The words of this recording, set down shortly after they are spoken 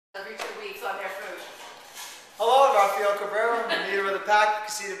on their food. Hello, Rafael Cabrera, leader of the pack,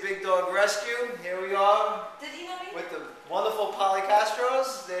 Casita Big Dog Rescue. Here we are. Did he know me? With the wonderful Polly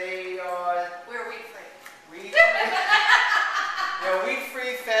Castros. They are... We're wheat-free. They're a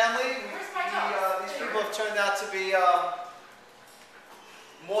wheat-free family. Where's my dog? These people have turned out to be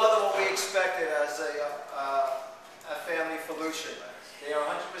more than what we expected as a family for Lucian. They are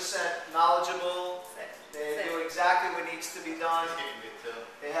 100% knowledgeable. They do exactly what needs to be done.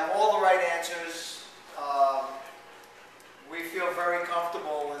 They have all the right answers. We feel very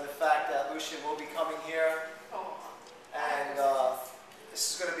comfortable in the fact that Lucian will be coming here, and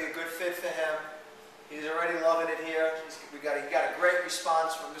this is going to be a good fit for him. He's already loving it here. He got a great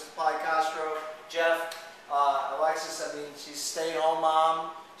response from Mr. Polly Castro, Jeff, Alexis. I mean, she's a stay-at-home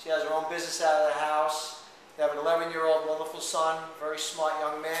mom. She has her own business out of the house. They have an 11-year-old wonderful son, very smart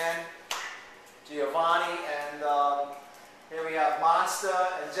young man, Giovanni, and here we have Monster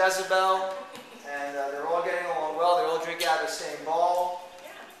and Jezebel, and they're all getting along well. They all drink out of the same bowl.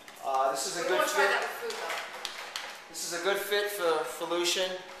 This is a good fit. This is a good fit for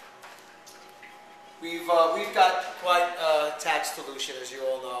Lucian. We've got quite attached to Lucian, as you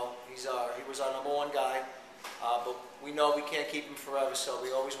all know. He was our #1 guy, but we know we can't keep him forever, so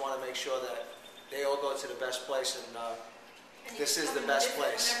we always want to make sure that they all go to the best place, and this is the best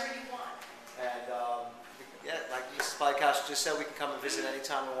place. Whenever you want. And yeah, like Mrs. Polly Castro just said, we can come and visit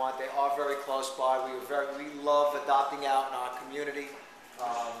anytime we want. They are very close by. We love adopting out in our community.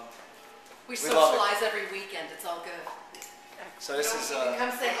 We socialize every weekend. It's all good. So this is. You can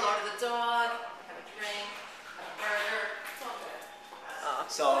come say hello to the dog, have a drink, have a burger.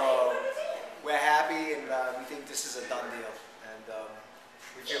 It's all good. So we're happy, and we think this is a done deal, and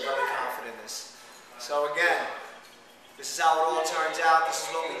we feel very confident in this. So again, this is how it all turns out. This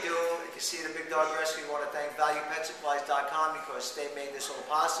is what we do. If you see the Big Dog Rescue, we want to thank ValuePetSupplies.com because they made this all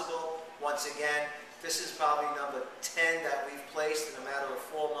possible. Once again, this is probably number 10 that we've placed in a matter of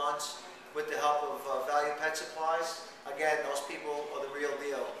 4 months with the help of Value Pet Supplies. Again, those people are the real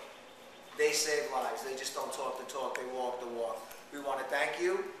deal. They save lives. They just don't talk the talk. They walk the walk. We want to thank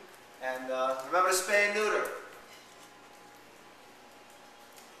you. And remember to spay and neuter.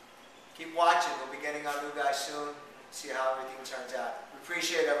 Keep watching. We'll be getting our new guy soon. See how everything turns out. We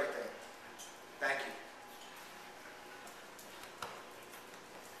appreciate everything. Thank you.